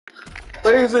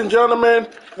Ladies and gentlemen,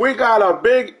 we got a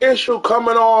big issue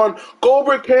coming on.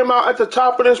 Goldberg came out at the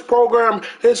top of this program.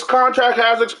 His contract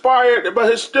has expired, but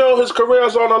his career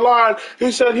is on the line. He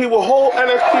said he will hold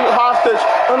NXT hostage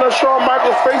until Shawn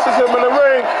Michaels faces him in the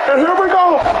ring. And here we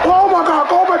go. Oh my God,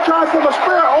 Goldberg tries for the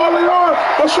spear early on,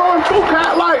 but Shawn too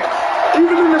cat-like.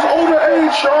 Even in his older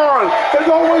age, Shawn has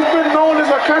always been known as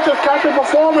a catcher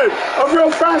performer. A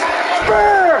real fast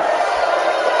spear.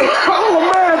 Oh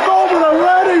man, Goldberg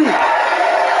already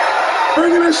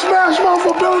bringing his Smash Mouth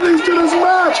abilities to this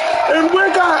match, and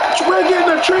we're getting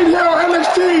a treat here on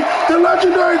NXT. The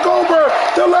legendary Goldberg,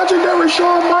 the legendary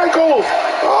Shawn Michaels.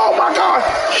 Oh my God,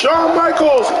 Shawn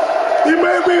Michaels. He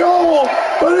may be old,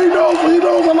 but he knows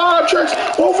a lot of tricks.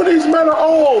 Both of these men are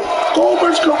old.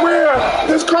 Goldberg's career,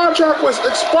 his contract was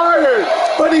expired,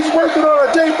 but he's working on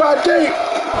a date-by-date.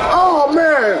 Oh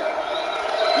man,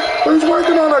 he's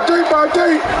working on a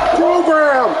date-by-date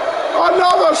program.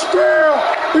 Another spear.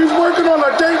 He's working on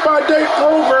a date-by-date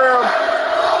program.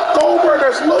 Goldberg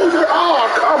is losing. Oh,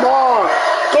 come on.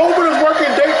 Goldberg is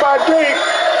working date-by-date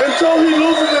until he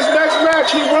loses his next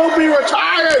match. He will be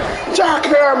retired.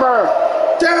 Jackhammer.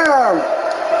 Damn.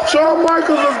 Shawn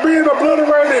Michaels is being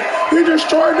obliterated. He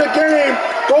destroyed the game.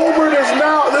 Goldberg is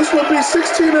now, this would be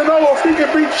 16-0 if he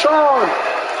could beat Shawn.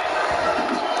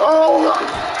 Oh,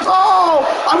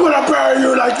 I'm gonna bury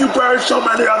you like you buried so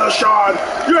many others, Shawn.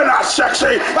 You're not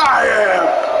sexy. I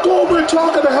am. Goldberg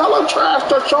talking a hell of trash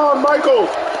to Shawn Michaels.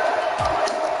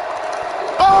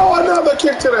 Oh, another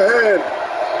kick to the head.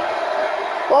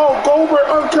 Oh, Goldberg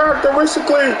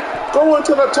uncharacteristically going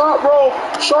to the top rope.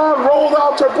 Shawn rolled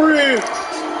out to breathe.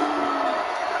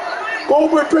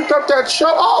 Goldberg picked up that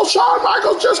shot. Oh, Shawn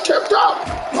Michaels just kicked up.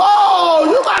 Oh,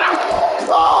 you gotta.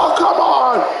 Oh, come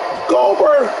on.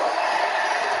 Goldberg.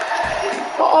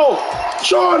 Uh-oh,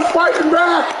 Shawn fighting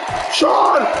back.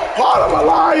 Shawn, heart of a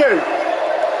lion.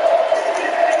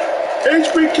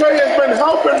 HBK has been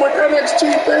helping with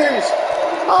NXT things.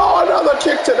 Oh, another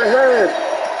kick to the head.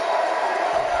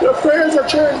 The fans are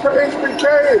cheering for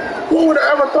HBK. Who would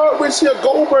have ever thought we'd see a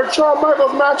Goldberg-Shawn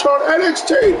Michaels match on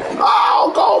NXT?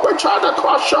 Oh, Goldberg tried to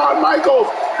crush Shawn Michaels.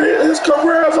 His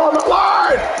career is on the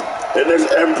line in this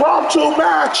impromptu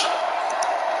match.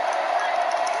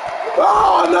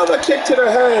 Oh, another kick to the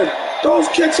head. Those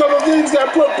kicks are the things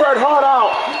that put Bret Hart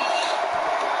out.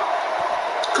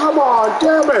 Come on,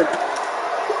 damn it.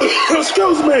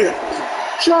 Excuse me.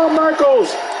 Shawn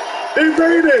Michaels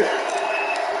evaded.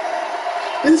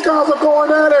 These guys are going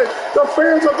at it. The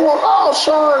fans are going, oh,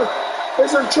 Shawn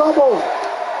is in trouble.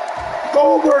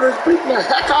 Goldberg is beating the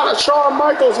heck out of Shawn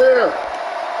Michaels here.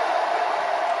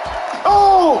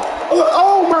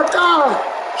 Oh my God.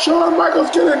 Shawn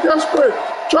Michaels getting desperate.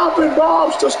 Dropping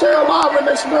bombs to stay alive in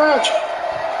this match.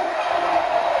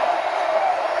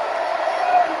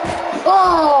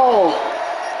 Oh!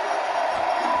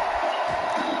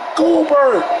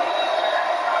 Goldberg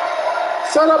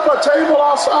set up a table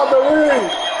outside the ring.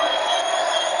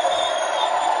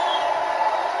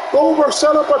 Goldberg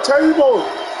set up a table.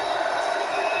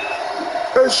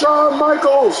 And Shawn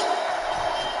Michaels.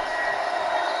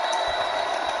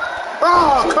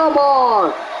 Oh, come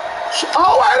on.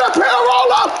 Oh, wait, a pin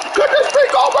roll up. Could this be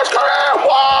Goldberg's career?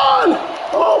 One.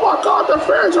 Oh, my God, the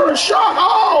fans are in shock.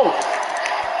 Oh.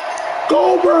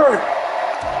 Goldberg.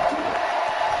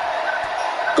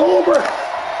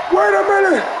 Wait a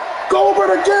minute.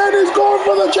 Goldberg again. He's going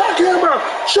for the jackhammer.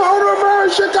 Shawn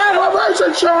reverse. You got to reverse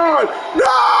it, Shawn.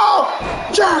 No.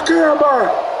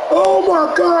 Jackhammer. Oh,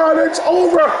 my God, it's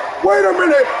over. Wait a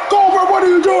minute. Goldberg, what are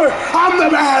you doing? I'm the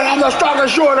man. I'm the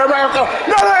strongest shoe in America.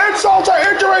 Not an insult or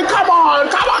injury. Come on.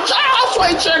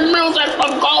 Sweet chin music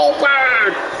from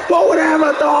Goldberg. Who would have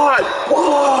ever thought?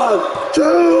 1, 2.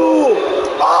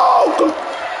 Oh,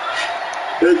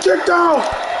 he kicked out.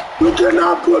 You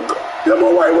cannot put him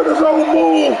away with his own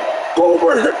move.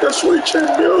 Goldberg hit the sweet chin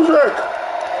music.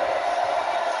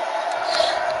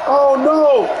 Oh,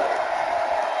 no.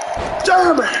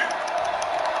 Damn it!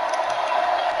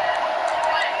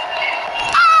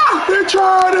 Ah! He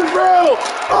tried and failed!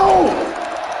 Oh!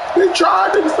 He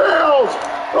tried and failed!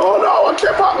 Oh no, I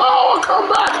can't pop. Oh,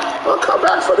 I'll come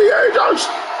back for the Angels!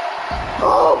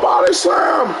 Oh, body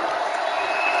slam!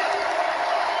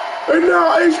 And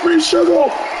now HB Shizzle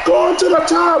going to the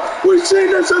top. We've seen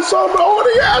this in some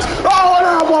ODS. Oh, an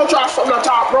elbow drop from the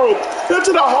top rope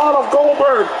into the heart of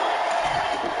Goldberg.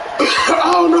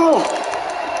 Oh no!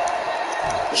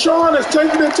 Shawn is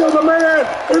taking it to the man,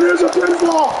 and there's a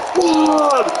pinfall.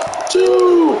 1,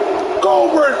 2.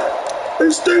 Goldberg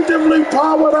instinctively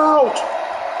powered out.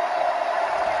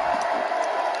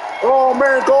 Oh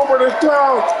man, Goldberg is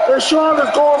down, and Shawn is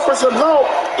going for some help.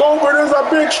 Goldberg is a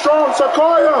big, strong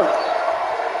Sequoia.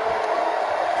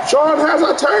 Shawn has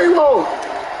a table.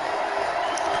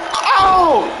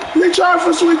 Oh, he tried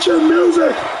for sweet chin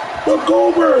music, but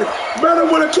Goldberg met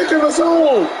him with a kick in his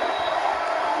own.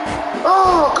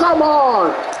 Oh, come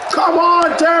on. Come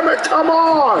on, damn it, come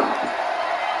on.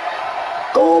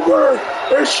 Goldberg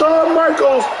and Shawn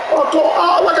Michaels are going,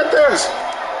 oh, look at this.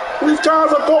 These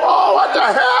guys are going, oh, what the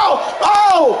hell?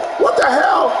 Oh, what the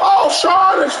hell? Oh,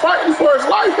 Shawn is fighting for his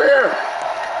life here.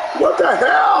 What the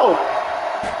hell?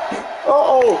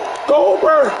 Uh-oh,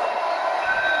 Goldberg.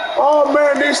 Oh,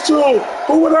 man, these two,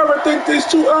 who would ever think these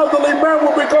two elderly men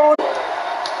would be going?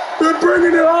 They're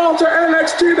bringing it all to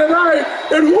NXT tonight,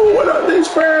 and who would these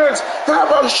fans have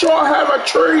a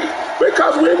treat?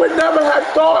 Because we would never have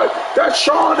thought that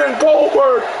Shawn and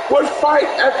Goldberg would fight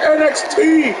at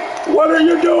NXT. What are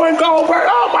you doing, Goldberg?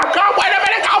 Oh my God, wait a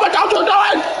minute, Goldberg, don't you do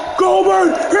it! Goldberg,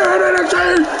 here at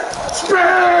NXT,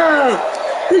 spare!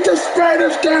 He just spared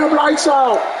his damn lights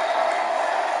out.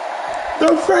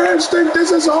 The fans think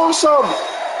this is awesome.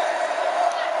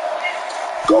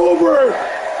 Goldberg,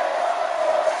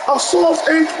 a soft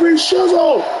HP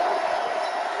shizzle.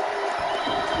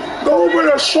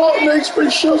 Goldberg, a short HP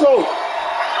shizzle.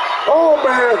 Oh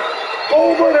man,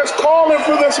 Goldberg is calling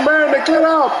for this man to get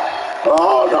up.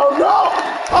 Oh no, no.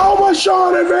 Oh, but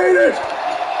Shawn invaded.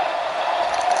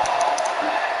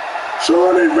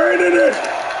 Shawn invaded it.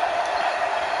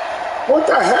 What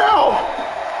the hell?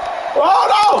 Oh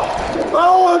no.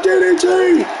 Oh, a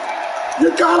DDT.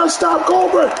 You gotta stop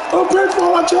Goldberg. A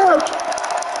pinfall attempt.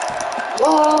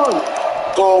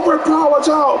 Oh, Goldberg powers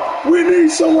out. We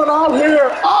need someone out here.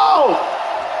 Oh!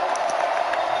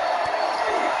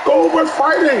 Goldberg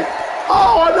fighting.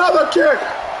 Oh, another kick.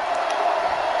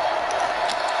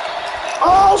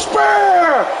 Oh,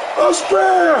 spear! A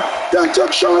spear that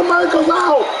took Shawn Michaels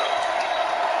out.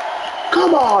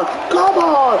 Come on, come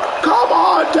on, come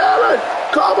on, damn it.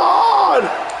 Come on,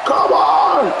 come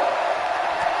on.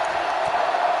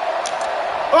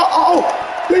 Uh-oh.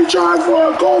 He tried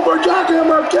for a Goldberg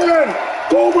jackhammer again.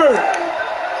 Goldberg.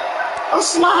 A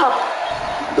slap.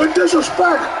 The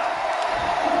disrespect.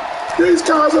 These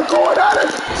guys are going at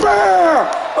it. Spear.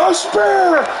 A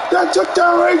spear that took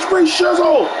down HB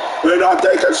Shizzle. And I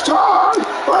think it's time.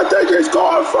 I think he's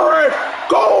going for it.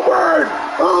 Goldberg.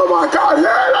 Oh my God. Here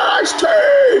in NXT.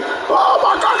 Oh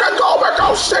my God. Can Goldberg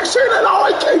go 16 and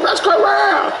only keep his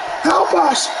career? Help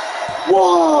us.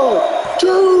 1,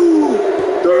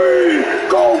 2, 3.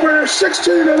 Goldberg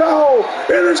 16 and 0,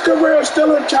 and his career is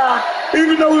still intact,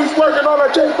 even though he's working on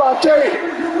a tape by tape.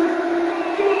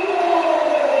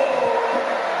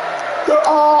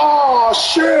 Oh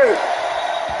shit!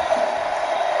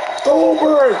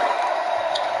 Goldberg,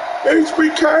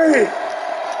 HBK.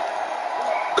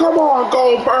 Come on,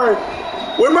 Goldberg.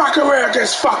 When my career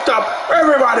gets fucked up,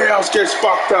 everybody else gets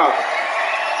fucked up.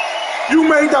 You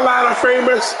made the ladder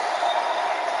famous.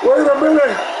 Wait a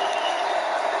minute.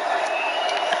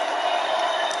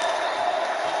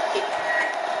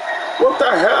 What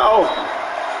the hell?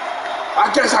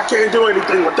 I guess I can't do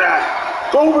anything with that.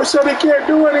 Goldberg said he can't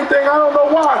do anything. I don't know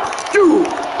why. You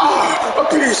are a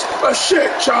piece of shit,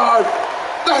 Shawn.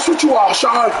 That's what you are,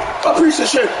 Shawn. A piece of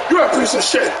shit. You're a piece of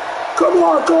shit. Come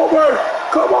on, Goldberg.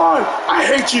 Come on. I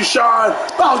hate you, Shawn.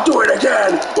 I'll do it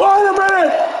again. Wait a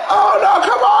minute. Oh, no,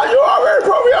 come on. You already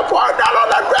put me apart. Not on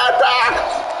that bad back.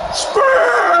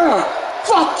 Spear.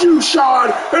 Fuck you,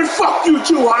 Shawn. And fuck you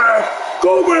too, Hunter.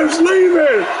 Goldberg's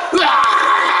leaving. Ah!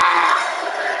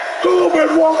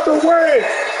 Goldberg walked away.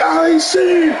 Now he's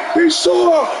seen, he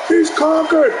saw, he's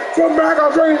conquered. From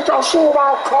magazines to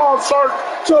sold-out concert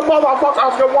to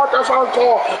motherfuckers that want this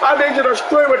encore. I need you to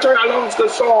scream until your lungs can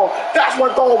song. That's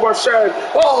what Goldberg said.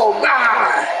 Oh,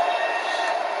 my.